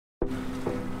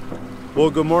Well,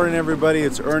 good morning everybody.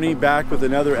 It's Ernie back with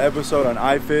another episode on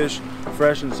iFish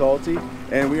Fresh and Salty,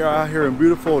 and we are out here in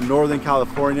beautiful Northern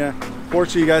California.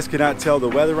 Fortunately, you guys cannot tell the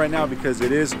weather right now because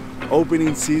it is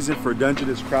opening season for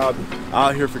Dungeness crab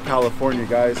out here for California,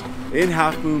 guys, in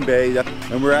Half Moon Bay.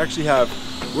 And we're actually on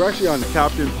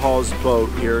Captain Paul's boat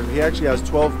here. He actually has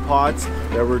 12 pots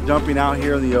that we're dumping out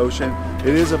here in the ocean.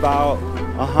 It is about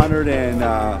 100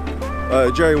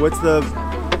 and Jerry, what's the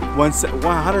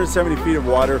 170 feet of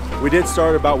water. We did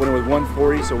start about when it was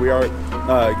 140, so we are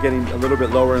getting a little bit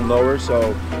lower and lower.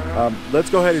 So let's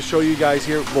go ahead and show you guys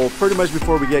here. Well, pretty much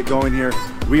before we get going here,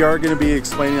 we are going to be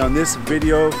explaining on this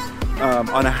video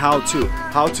on a how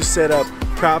to set up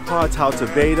crab pots, how to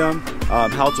bait them,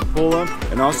 how to pull them,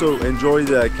 and also enjoy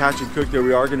the catch and cook that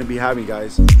we are going to be having,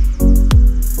 guys.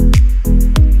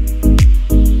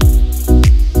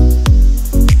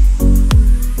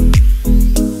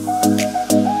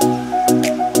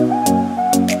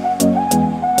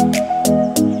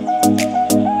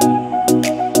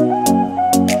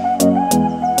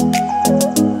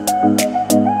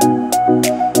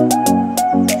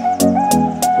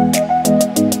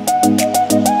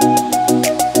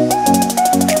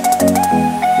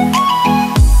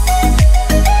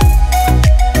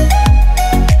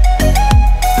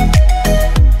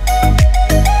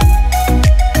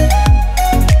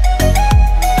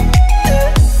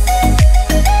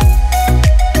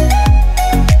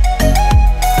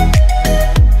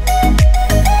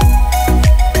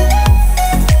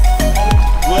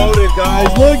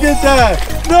 Guys, look at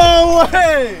that! No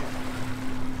way!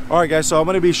 All right, guys. So I'm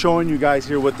going to be showing you guys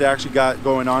here what they actually got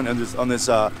going on this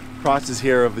process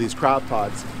here of these crab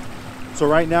pots. So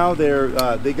right now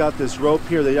they got this rope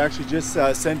here. They actually just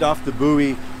sent off the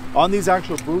buoy. On these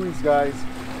actual buoys, guys,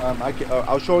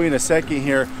 I'll show you in a second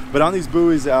here. But on these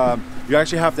buoys, you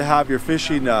actually have to have your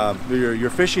fishing your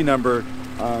fishing number,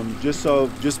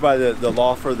 just by the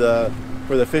law for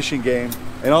the fishing game.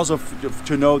 And also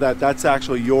to know that that's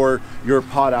actually your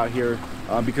pot out here,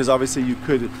 because obviously you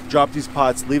could drop these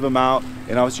pots, leave them out,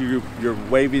 and obviously you're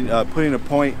waving, putting a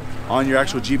point on your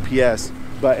actual GPS.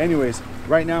 But anyways,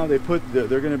 right now they're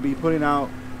going to be putting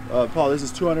out, Paul, this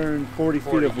is 240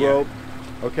 feet of rope.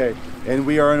 Okay, and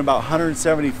we are in about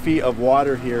 170 feet of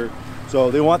water here. So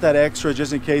they want that extra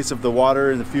just in case of the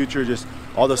water in the future, just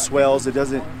all the swells. It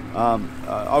doesn't,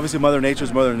 obviously Mother Nature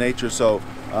is Mother Nature, so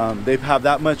they have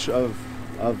that much of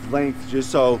length just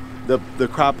so the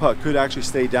crab pot could actually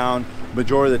stay down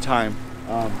majority of the time.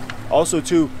 Also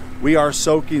too, we are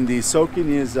soaking these.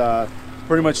 Soaking is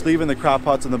pretty much leaving the crab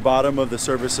pots on the bottom of the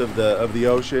surface of the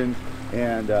ocean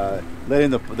and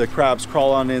letting the crabs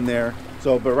crawl on in there.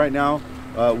 So but right now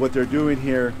what they're doing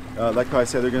here, like how I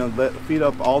said, they're going to feed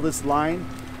up all this line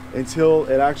until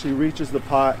it actually reaches the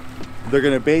pot. They're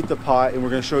going to bait the pot, and we're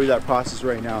going to show you that process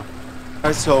right now.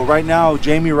 So right now,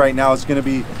 Jamie is going to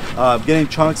be getting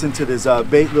chunks into this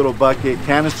bait little bucket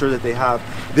canister that they have.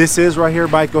 This is right here,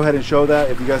 Mike, go ahead and show that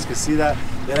if you guys can see that.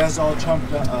 That has all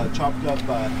chopped up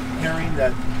herring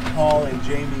that Paul and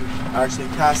Jamie actually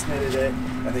cast netted it,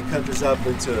 and they cut this up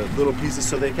into little pieces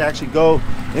so they can actually go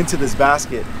into this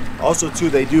basket. Also too,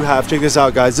 they do have, check this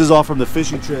out guys, this is all from the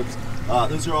fishing trips.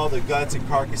 Those are all the guts and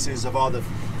carcasses of all the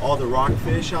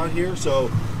rockfish out here.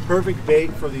 So perfect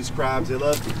bait for these crabs. They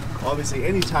love obviously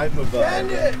any type of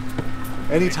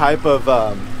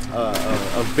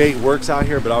bait works out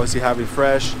here, but obviously having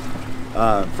fresh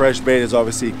bait is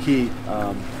obviously key.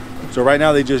 So right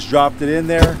now they just dropped it in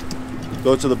there,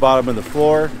 go to the bottom of the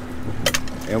floor,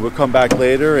 and we'll come back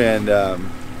later and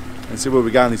see what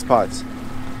we got in these pots.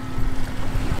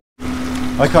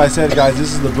 Like I said, guys,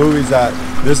 this is the buoys that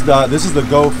this is the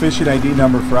Go Fishing ID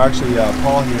number for actually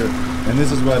Paul here, and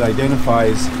this is what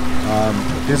identifies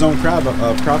his own crab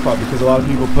pot, because a lot of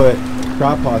people put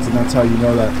crab pots, and that's how you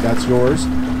know that that's yours.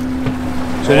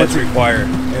 So it's required.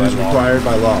 And it's required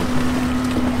by law.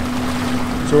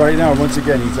 So right now, once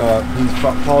again,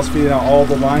 Paul's feeding out all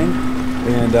the line,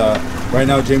 and right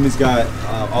now Jamie's got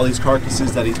all these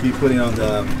carcasses that he's be putting on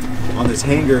this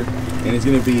hanger, and he's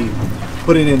going to be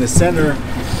putting in the center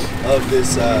of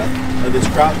this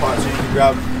crab pot, so you can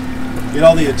get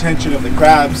all the attention of the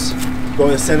crabs, go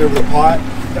in the center of the pot,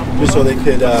 just so they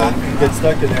could get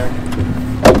stuck in there.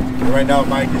 And right now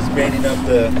Mike is baiting up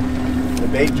the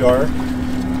bait jar.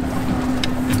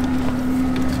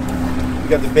 You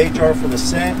got the bait jar for the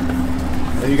scent,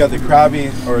 and you got the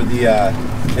crabbing or the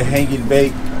hanging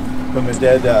bait from the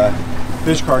dead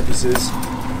fish carcasses.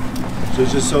 So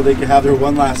it's just so they can have their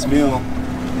one last meal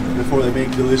before they make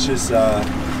delicious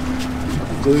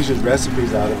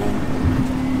recipes out of them.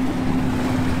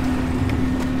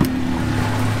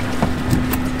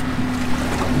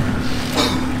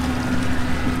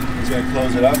 gonna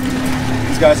close it up.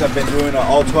 These guys have been doing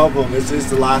all 12 of them. This is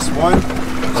the last one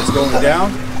that's going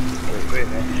down. Wait,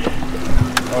 man.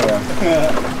 Oh yeah.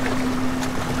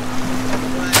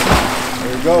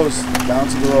 There it goes, down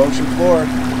to the ocean floor.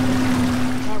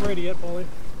 Not ready yet, Paulie.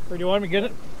 Or do you want me to get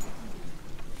it?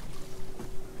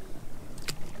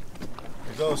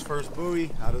 There goes first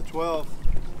buoy out of 12.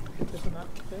 Just in that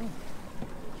thing.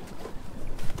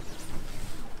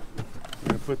 We're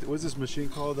gonna put what's this machine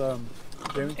called,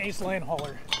 Jamie? Ace line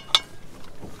hauler.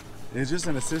 It's just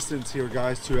an assistance here,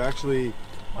 guys, to actually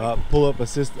pull up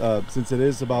since it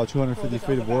is about 250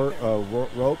 feet of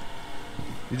rope.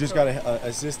 You just gotta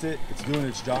assist it. It's doing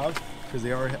its job because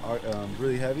they are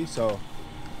really heavy. So,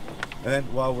 and then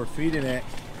while we're feeding it,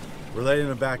 we're letting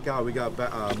them back out. We got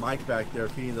Mike back there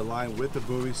feeding the line with the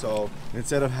buoy. So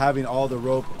instead of having all the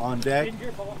rope on deck,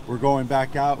 we're going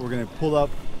back out. We're gonna pull up.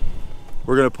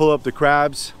 We're gonna pull up the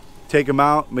crabs, take them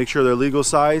out, make sure they're legal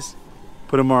size,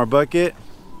 put them on our bucket,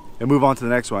 and move on to the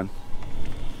next one.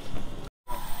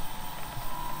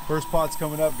 First pot's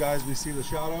coming up, guys. We see the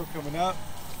shadow coming up.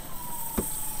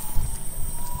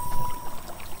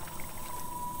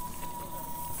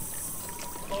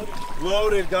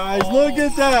 Loaded, guys. Look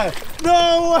at that.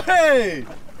 No way.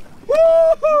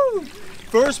 Woohoo!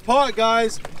 First pot,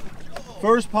 guys.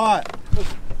 First pot.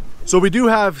 So we do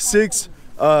have six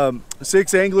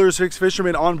anglers, 6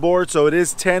 fishermen on board, so it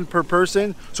is 10 per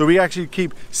person. So we actually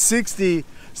keep 60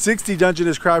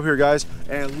 Dungeness crab here, guys.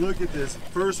 And look at this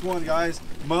first one, guys.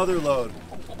 Mother load.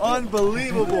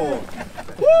 Unbelievable.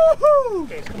 Woohoo!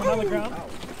 Okay, it's coming on the ground.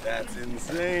 That's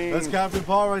insane. That's Captain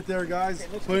Paul right there, guys.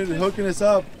 Hooking us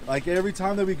up like every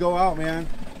time that we go out, man.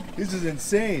 This is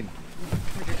insane.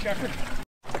 With your checker.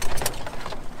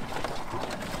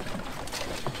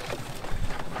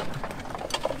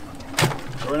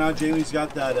 Right now, Jamie's got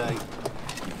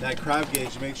that crab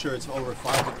gauge to make sure it's over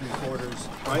 5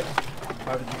 3/4, right?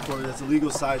 5 3/4. That's a legal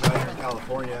size right here in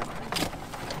California.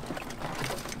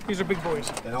 These are big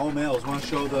boys. And all males. Want to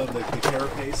show them the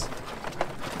carapace.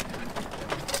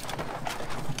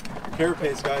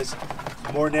 Carapace, guys,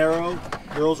 more narrow.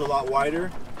 Girls are a lot wider,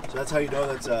 so that's how you know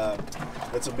that's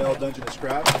a male Dungeness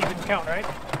crab. You can count, right?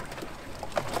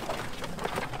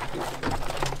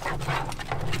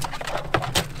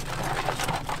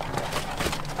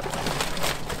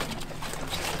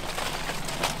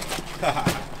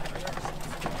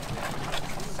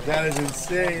 That is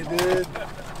insane, dude.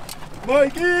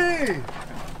 Mikey!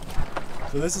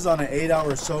 So this is on an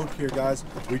 8-hour soak here, guys.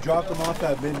 We dropped them off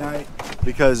at midnight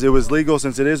because it was legal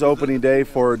since it is opening day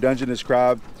for Dungeness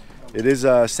crab. It is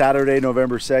Saturday,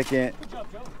 November 2nd.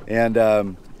 And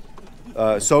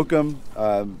soak them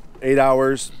 8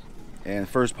 hours. And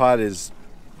first pot is,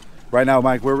 right now,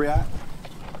 Mike, where are we at?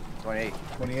 28.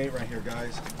 28 right here,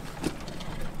 guys.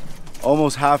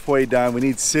 Almost halfway done. We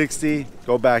need 60.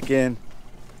 Go back in.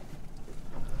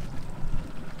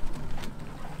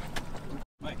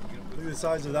 Look at the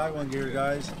size of that one here,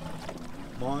 guys.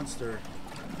 Monster.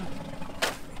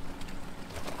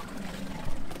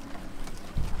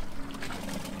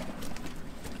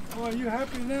 Oh, are you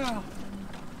happy now?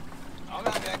 I'm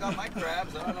happy I got my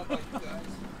crabs. I don't know about you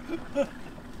guys.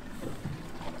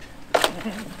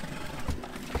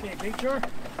 Okay, bait jar.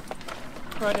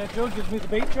 Crawdad Joe gives me the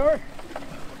bait jar.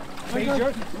 Bait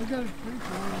jar.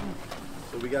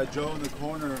 So we got Joe in the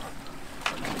corner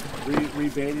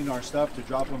rebaiting our stuff to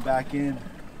drop them back in.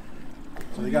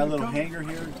 So they got a little hanger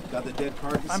here, got the dead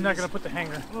carcasses. I'm not going to put the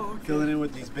hanger. Filling in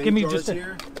with these bait Give me jars just a,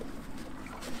 here.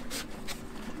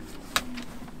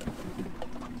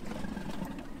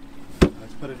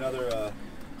 Let's put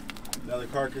another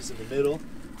carcass in the middle.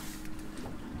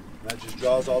 That just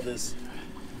draws all this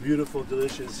beautiful,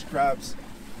 delicious crabs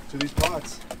to these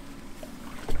pots.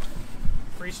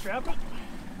 free strap it.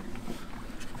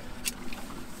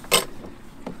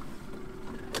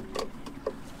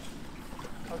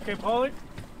 Okay, Paulie.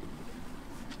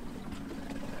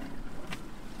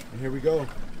 And here we go.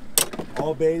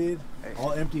 All baited,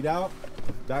 all emptied out.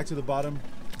 Back to the bottom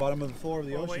of the floor of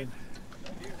the ocean.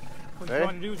 Wait. What you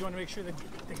want to do is you want to make sure that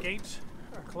the gates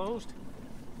are closed.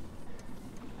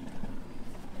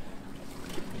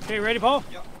 Okay, ready, Paul?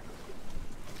 Yep.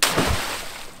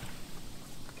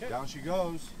 Okay. Down she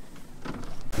goes.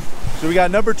 So we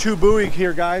got number 2 buoy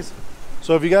here, guys.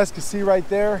 So if you guys can see right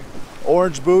there,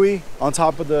 orange buoy on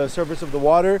top of the surface of the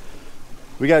water.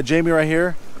 We got Jamie right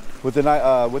here with the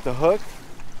hook.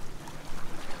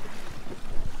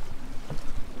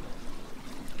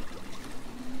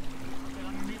 And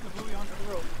underneath the buoy onto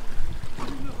the rope.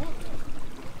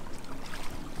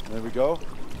 There we go.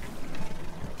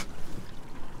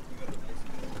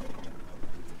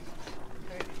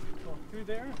 Okay, go through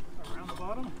there,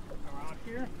 bottom, around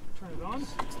here, turn it on,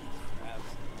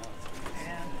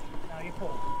 and now you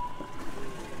pull.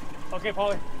 Okay,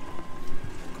 Paulie.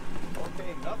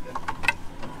 Okay, nothing.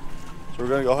 So we're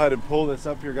gonna go ahead and pull this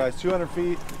up here, guys. 200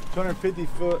 feet, 250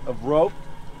 foot of rope.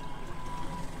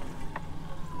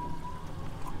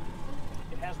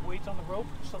 It has weights on the rope,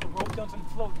 so the rope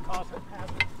doesn't float and cause a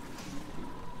hazard.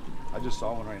 I just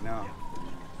saw one right now.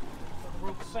 So the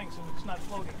rope sinks and it's not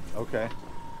floating. Okay.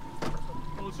 So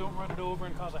the boats don't run it over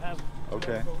and cause a hazard.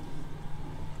 Okay.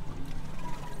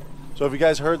 So if you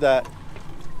guys heard that,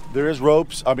 there is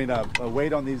ropes. I mean, a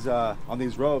weight on these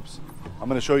ropes. I'm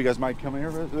going to show you guys. Mike, come in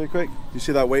here really quick. You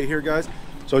see that weight here, guys?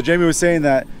 So Jamie was saying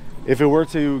that if it were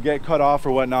to get cut off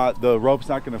or whatnot, the rope's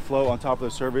not going to float on top of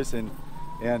the surface and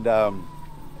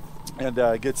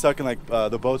get stuck in like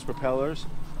the boat's propellers.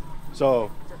 So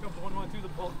Here comes one going through the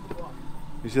boat.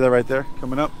 you see that right there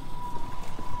coming up?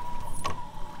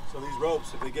 So these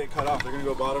ropes, if they get cut off, they're going to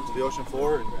go bottom to the ocean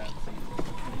floor. And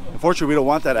unfortunately, we don't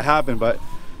want that to happen, but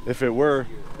if it were,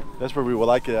 that's where we would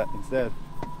like it at instead.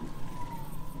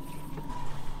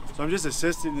 So I'm just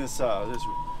assisting this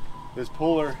this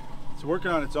puller. It's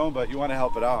working on its own, but you want to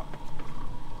help it out.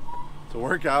 It's a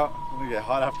workout. I'm gonna get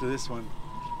hot after this one.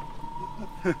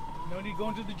 No need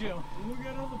going to the gym. We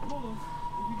got other pulls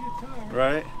if you get tired.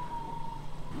 Right?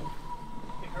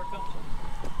 Okay, here it comes.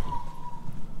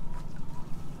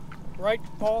 Right,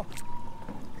 Paul.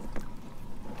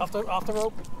 Off the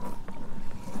rope.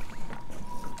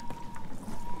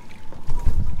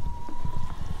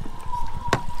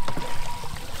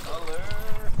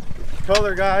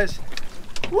 Color, guys.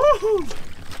 Woohoo!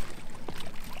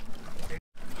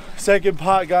 Second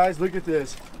pot, guys. Look at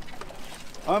this.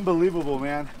 Unbelievable,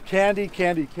 man. Candy,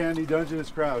 candy, candy,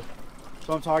 Dungeness crowd. That's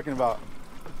what I'm talking about.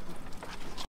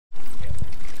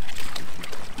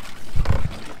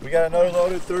 We got another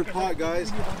loaded third pot,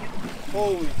 guys.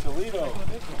 Holy Toledo.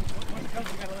 When it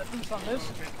comes, we gotta let loose on this.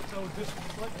 So just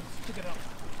stick it up.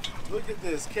 Look at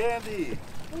this candy.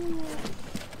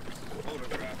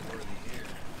 Photograph worthy here.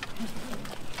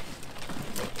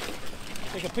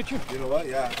 Take a picture. You know what?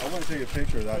 Yeah, I want to take a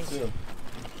picture of that too.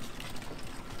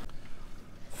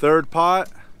 Third pot,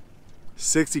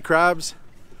 60 crabs.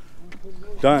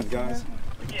 Done, guys.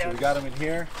 Yeah. So we got them in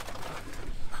here.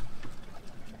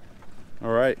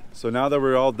 All right, so now that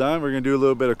we're all done, we're gonna do a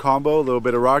little bit of combo, a little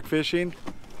bit of rock fishing,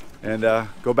 and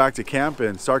go back to camp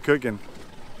and start cooking.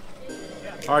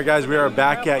 All right, guys, we are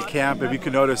back at camp. If you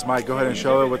can notice, Mike, go ahead and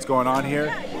show it what's going on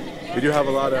here. We do have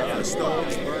a lot of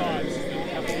stoves, burners,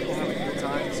 people having a good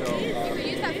time. So,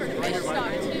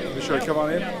 sure, come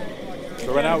on in.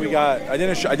 So right now we got. I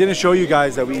didn't show you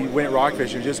guys that we went rock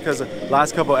fishing just because the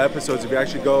last couple of episodes. If you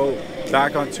actually go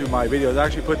back onto my videos, I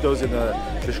actually put those in the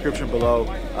description below,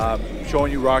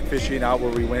 showing you rock fishing out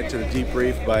where we went to the deep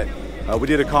reef. But we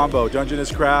did a combo: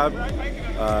 Dungeness crab,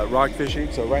 rock fishing.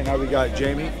 So right now we got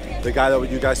Jamie, the guy that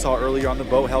you guys saw earlier on the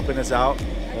boat, helping us out,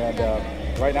 and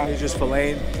right now he's just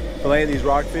filleting these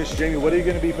rockfish. Jamie, what are you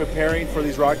going to be preparing for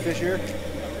these rockfish here?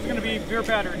 It's gonna be beer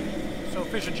battered. So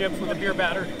fish and chips with a beer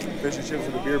batter. Fish and chips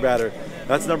with a beer batter.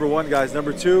 That's number one, guys.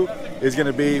 Number two is going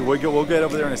to be, we'll get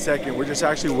over there in a second. We're just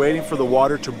actually waiting for the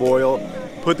water to boil,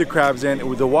 put the crabs in.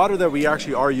 The water that we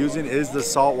actually are using is the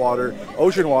salt water,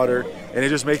 ocean water, and it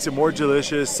just makes it more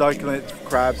delicious, succulent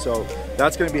crab. So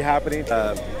that's going to be happening.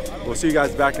 We'll see you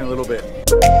guys back in a little bit.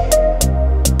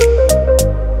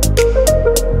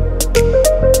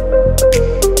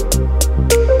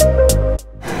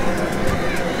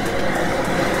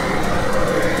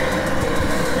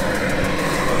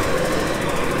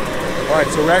 All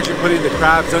right, so we're actually putting the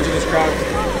crabs, Dungeness crabs,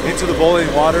 into the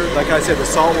boiling water. Like I said, the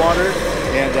salt water,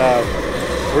 and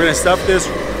we're gonna stuff this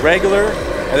regular,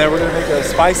 and then we're gonna make a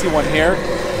spicy one here.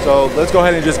 So let's go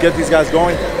ahead and just get these guys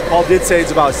going. Paul did say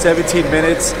it's about 17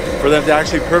 minutes for them to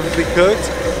actually perfectly cooked,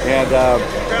 and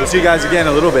we'll see you guys again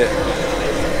in a little bit.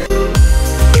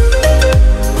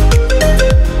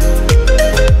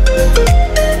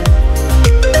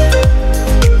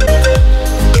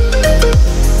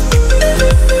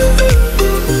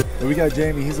 We got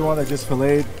Jamie. He's the one that just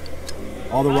filleted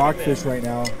all the rockfish right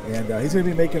now, and he's going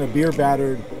to be making a beer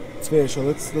battered fish. So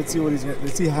let's see what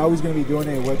let's see how he's going to be doing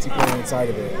it and what's he putting inside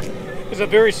of it. It's a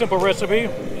very simple recipe.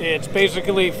 It's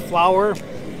basically flour,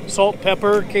 salt,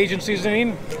 pepper, Cajun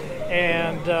seasoning,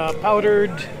 and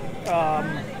powdered.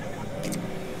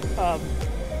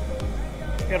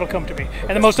 It'll come to me.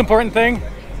 And the most important thing,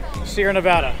 Sierra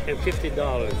Nevada. And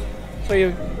 $50. So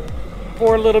you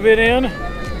pour a little bit in.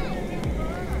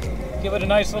 Give it a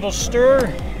nice little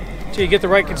stir till you get the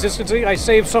right consistency. I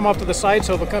save some off to the side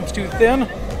so if it becomes too thin,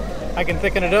 I can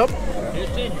thicken it up.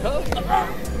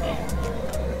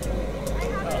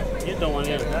 You don't want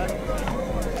it, huh?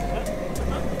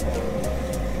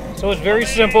 So it's very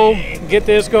simple. Get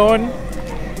this going,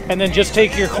 and then just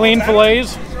take your clean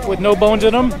fillets with no bones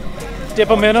in them, dip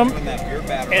them in them,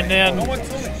 and then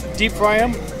deep fry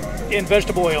them in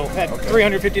vegetable oil at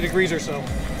 350 degrees or so.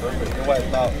 Perfect. And what,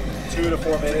 about 2 to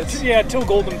 4 minutes? Yeah, till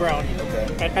golden brown.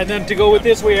 Okay. And then to go with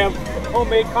this, we have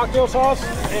homemade cocktail sauce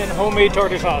and homemade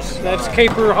tartar sauce. That's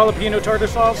caper jalapeno tartar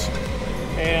sauce,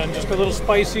 and just a little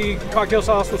spicy cocktail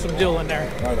sauce with some dill in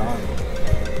there. Right on.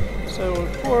 So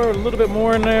pour a little bit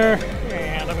more in there,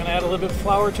 and I'm going to add a little bit of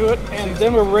flour to it, and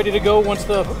then we're ready to go once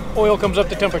the oil comes up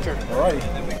to temperature. Alrighty.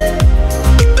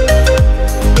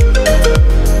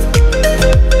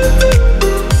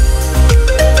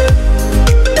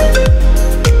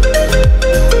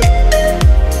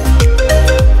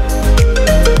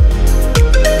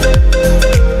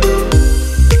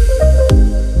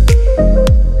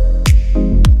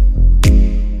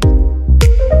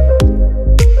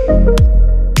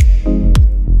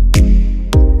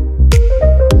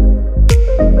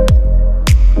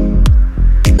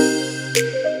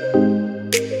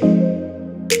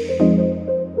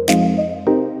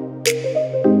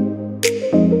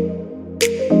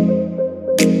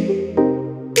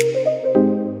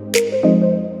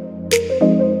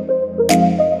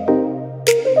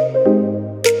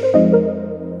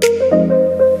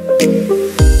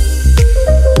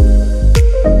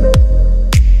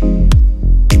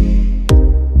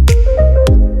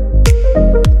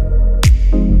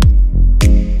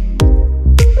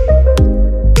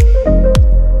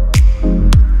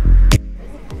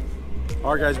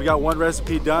 All right, guys, we got one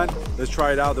recipe done. Let's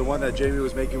try it out. The one that Jamie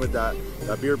was making with that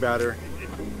beer batter.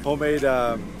 Homemade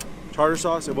tartar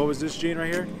sauce. And what was this, Gene,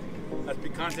 right here? That's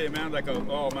picante, man. Like,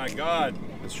 oh my God.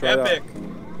 Let's try Epic. it out.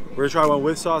 We're gonna try one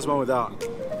with sauce, one without.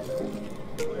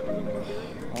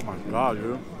 Oh my God,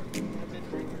 dude.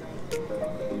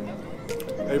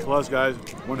 A+, guys,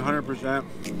 100%.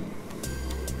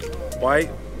 White,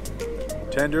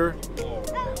 tender,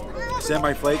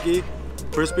 semi-flaky,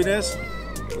 crispiness.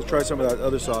 Let's try some of that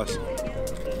other sauce.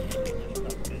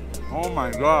 Oh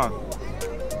my God.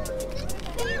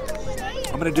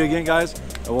 I'm gonna dig in, guys,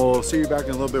 and we'll see you back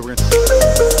in a little bit. We're gonna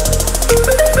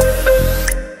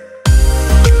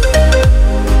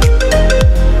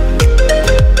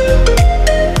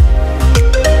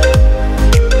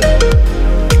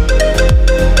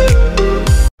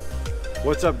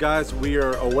What's up, guys? We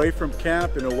are away from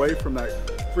camp and away from that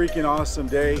freaking awesome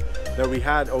day that we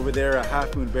had over there at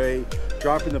Half Moon Bay,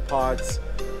 dropping the pots,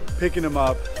 picking them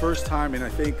up, first time. And I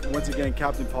think once again,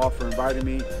 Captain Paul for inviting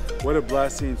me. What a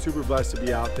blessing, super blessed to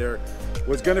be out there.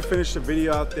 Was gonna finish the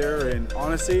video out there, and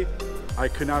honestly, I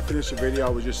could not finish the video. I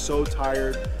was just so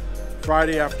tired.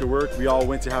 Friday after work, we all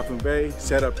went to Half Moon Bay,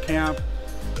 set up camp.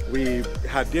 We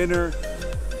had dinner,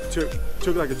 took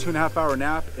like a 2.5 hour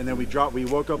nap, and then we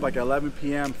woke up like 11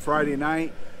 p.m. Friday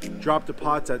night, dropped the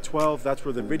pots at 12. That's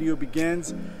where the video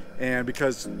begins. And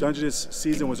because Dungeness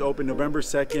season was open November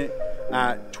 2nd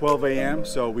at 12 a.m.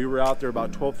 So we were out there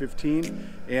about 12:15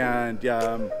 and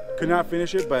could not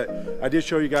finish it, but I did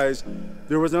show you guys.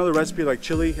 There was another recipe like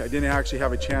chili. I didn't actually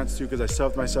have a chance to because I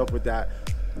stuffed myself with that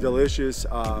delicious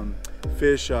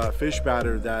fish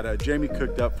batter that Jamie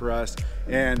cooked up for us.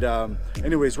 And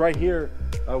anyways, right here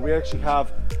we actually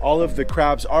have all of the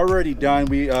crabs already done.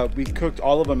 We cooked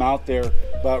all of them out there,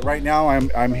 but right now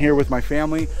I'm here with my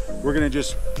family. We're gonna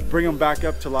just bring them back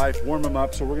up to life, warm them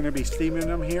up. So we're gonna be steaming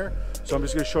them here. So I'm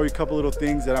just gonna show you a couple little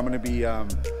things that I'm gonna be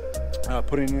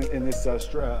putting in this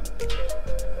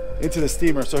into the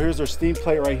steamer. So here's our steam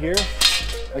plate right here.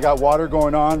 I got water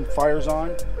going on, fire's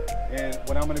on. And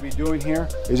what I'm gonna be doing here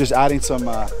is just adding some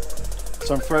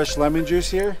fresh lemon juice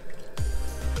here.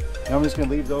 And I'm just gonna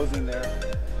leave those in there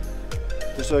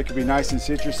just so it can be nice and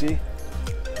citrusy.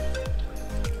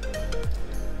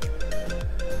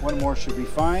 One more should be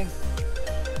fine.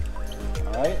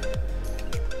 All right.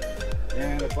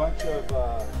 And a bunch of,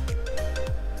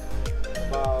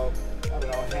 about, I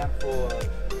don't know, a handful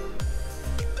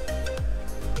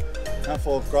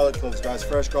of garlic cloves, guys.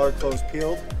 Fresh garlic cloves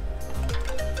peeled.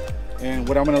 And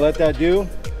what I'm gonna let that do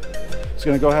is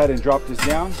gonna go ahead and drop this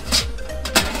down.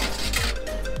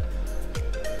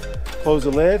 Close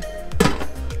the lid.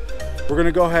 We're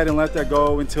gonna go ahead and let that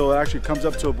go until it actually comes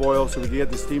up to a boil so we can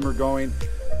get the steamer going.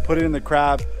 Put it in the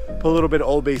crab, put a little bit of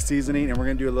Old Bay seasoning, and we're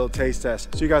gonna do a little taste test.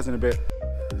 See you guys in a bit.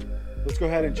 Let's go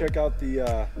ahead and check out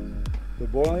the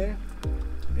boiling.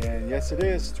 And yes, it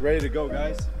is. It's ready to go,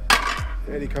 guys.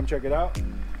 Eddie, come check it out.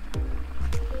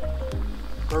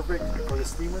 Perfect for the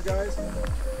steamer, guys.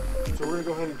 So we're gonna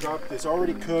go ahead and drop this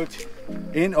already cooked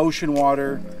in ocean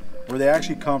water where they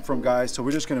actually come from, guys. So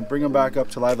we're just gonna bring them back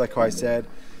up to live like how I said,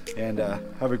 and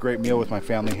have a great meal with my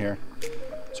family here.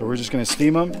 So we're just gonna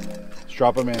steam them, just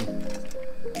drop them in.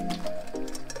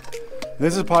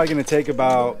 This is probably gonna take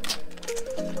about,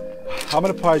 I'm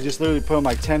gonna probably just literally put them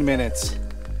like 10 minutes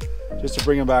just to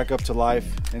bring them back up to life.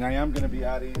 And I am gonna be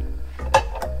adding,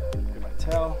 get my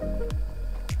towel.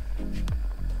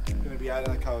 I'm gonna be adding,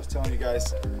 like how I was telling you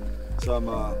guys, some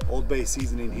Old Bay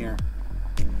seasoning here.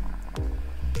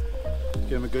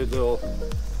 Give them a good little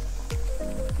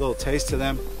taste to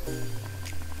them.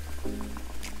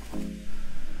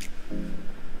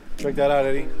 Check that out,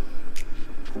 Eddie.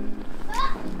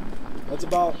 That's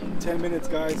about 10 minutes,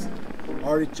 guys.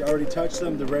 Already touched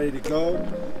them. They're ready to go.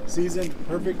 Seasoned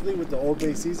perfectly with the Old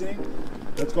Bay seasoning.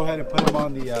 Let's go ahead and put them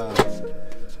on the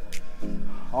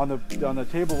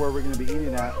table where we're going to be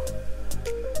eating at.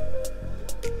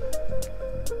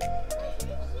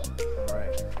 All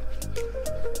right.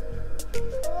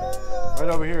 Right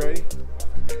over here, Eddie.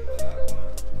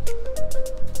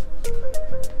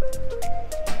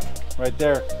 Right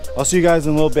there. I'll see you guys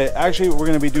in a little bit. Actually, we're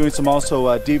going to be doing some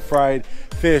also deep fried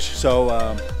fish. So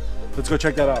let's go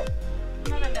check that out.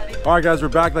 All right, guys, we're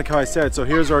back like how I said. So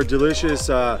here's our delicious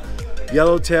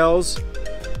yellowtails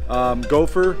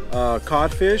gopher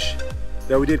codfish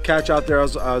that we did catch out there,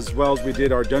 as well as we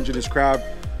did our Dungeness crab.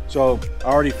 So I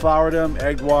already floured them,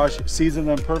 egg washed, seasoned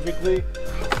them perfectly,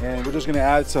 and we're just gonna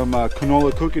add some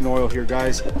canola cooking oil here,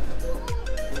 guys.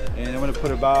 And I'm gonna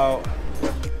put about,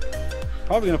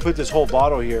 probably gonna put this whole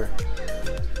bottle here.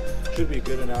 Should be a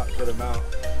good amount.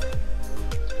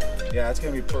 Yeah, it's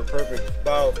gonna be perfect.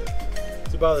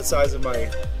 It's about the size of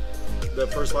the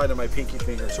first line of my pinky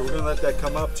finger. So we're gonna let that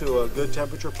come up to a good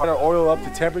temperature. Put our oil up to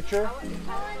temperature.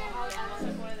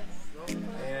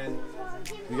 And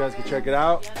you guys can check it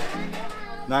out.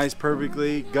 Nice,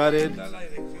 perfectly gutted,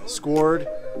 scored,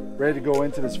 ready to go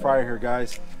into this fryer here,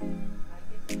 guys.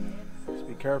 Just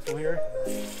be careful here.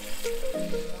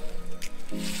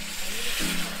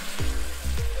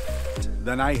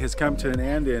 The night has come to an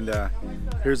end, and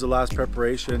here's the last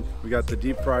preparation. We got the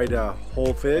deep fried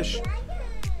whole fish,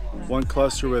 one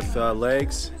cluster with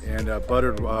legs, and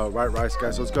buttered white rice,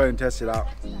 guys. So let's go ahead and test it out.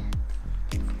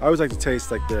 I always like to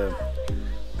taste like the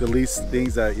least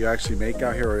things that you actually make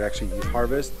out here or actually you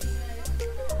harvest.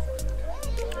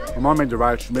 My mom made the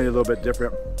rice. She made it a little bit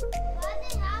different.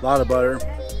 A lot of butter,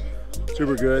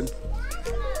 super good.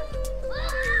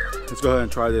 Let's go ahead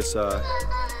and try this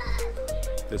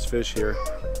this fish here.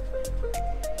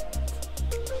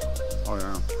 Oh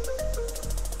yeah.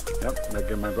 Yep,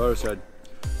 like my brother said,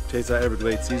 tastes that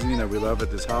Everglades seasoning that we love at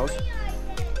this house.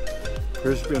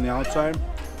 Crispy on the outside,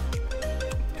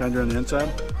 tender on the inside.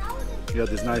 You got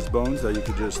these nice bones that you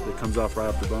could just, it comes off right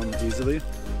off the bone easily.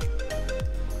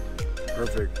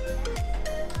 Perfect.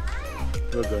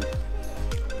 Real good.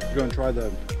 We're gonna try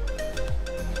the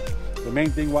main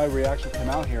thing why we actually came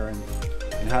out here and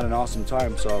had an awesome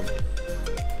time. So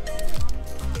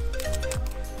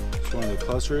it's one of the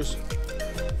clusters.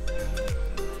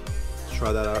 Let's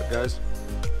try that out, guys.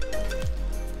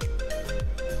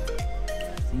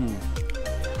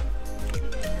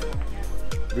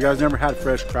 If you guys never had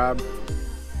fresh crab,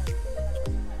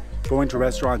 going to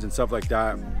restaurants and stuff like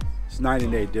that, it's night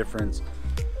and day difference.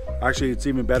 Actually, it's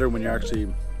even better when you actually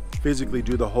physically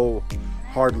do the whole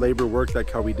hard labor work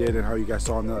like how we did and how you guys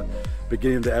saw in the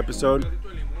beginning of the episode.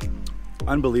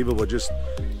 Unbelievable, just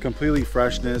completely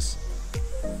freshness.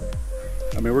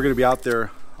 I mean, we're gonna be out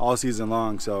there all season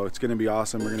long, so it's gonna be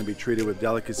awesome. We're gonna be treated with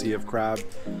delicacy of crab,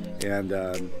 and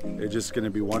it's just gonna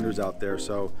be wonders out there.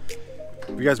 So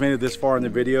if you guys made it this far in the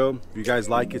video, if you guys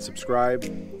like it, subscribe.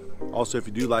 Also, if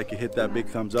you do like it, hit that big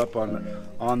thumbs up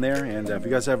on there. And if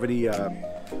you guys have any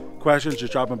questions,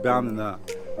 just drop them down in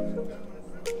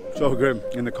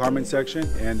the comment section.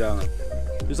 And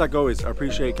just like always, I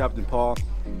appreciate Captain Paul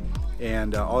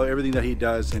and everything that he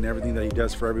does and everything that he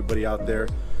does for everybody out there.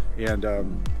 And I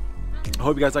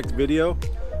hope you guys liked the video.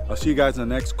 I'll see you guys in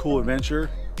the next cool adventure.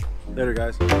 Later,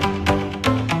 guys.